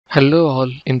Hello all,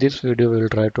 in this video we will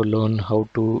try to learn how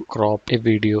to crop a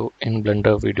video in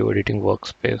Blender video editing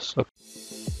workspace. Okay.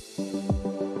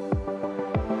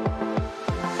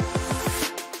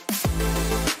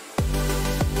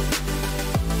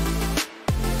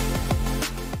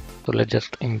 So let's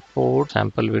just import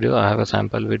sample video. I have a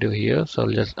sample video here,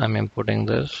 so I'm importing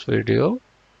this video.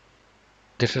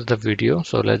 This is the video,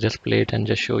 so let's just play it and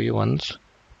just show you once.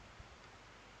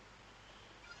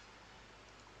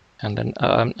 And then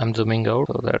I'm zooming out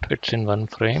so that it's in one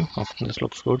frame. Okay, this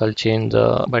looks good. I'll change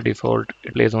by default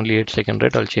it plays only 8 seconds,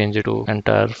 right? I'll change it to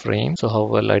entire frame. So how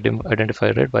will I identify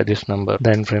it? By this number. The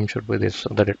end frame should be this,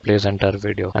 so that it plays entire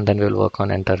video, and then we'll work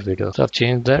on entire video. So I've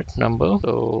changed that number.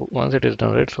 So once it is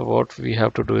done, right, so what we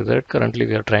have to do is that currently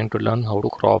we are trying to learn how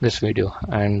to crop this video,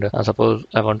 and suppose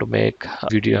I want to make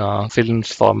video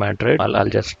films format, right? I'll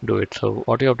just do it. So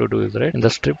what you have to do is, right, in the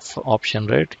strip option,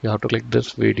 right, you have to click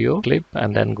this video clip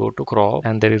and then go to crop,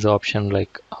 and there is option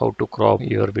like how to crop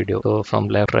your video. So from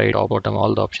left, right, top, bottom,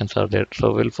 all the options are there.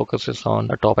 So we'll focus this on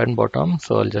the top and bottom.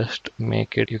 So I'll just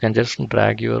make it, you can just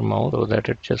drag your mouse so that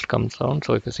it just comes down.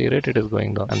 So if you see it, it is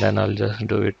going down, and then I'll just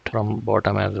do it from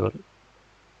bottom as well.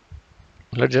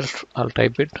 I'll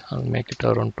type it, I'll make it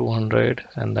around 200,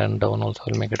 and then down also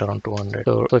I'll make it around 200.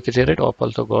 So if you see it, top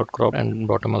also got cropped and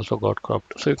bottom also got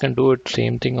cropped. So you can do it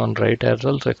same thing on right as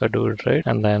well. So if I do it right,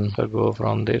 and then if I go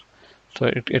from this, so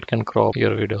it can crop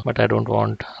your video, but I don't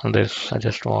want this. I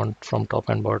just want from top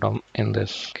and bottom in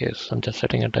this case. I'm just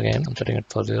setting it again. I'm setting it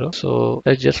for 0. So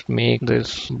let's just make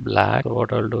this black. So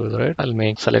what I'll do is, right,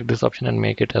 I'll select this option and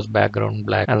make it as background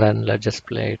black, and then let's just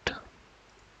play it.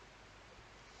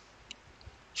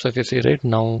 So if you see, right,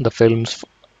 now the films,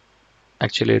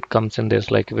 actually it comes in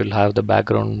this, like we'll have the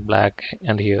background black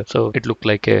and here, so it looked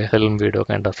like a film video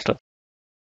kind of stuff.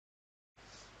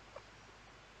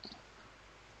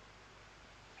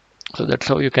 So that's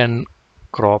how you can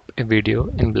crop a video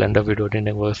in Blender video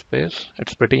editing workspace.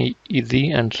 It's pretty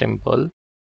easy and simple.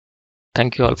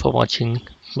 Thank you all for watching.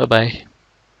 Bye bye.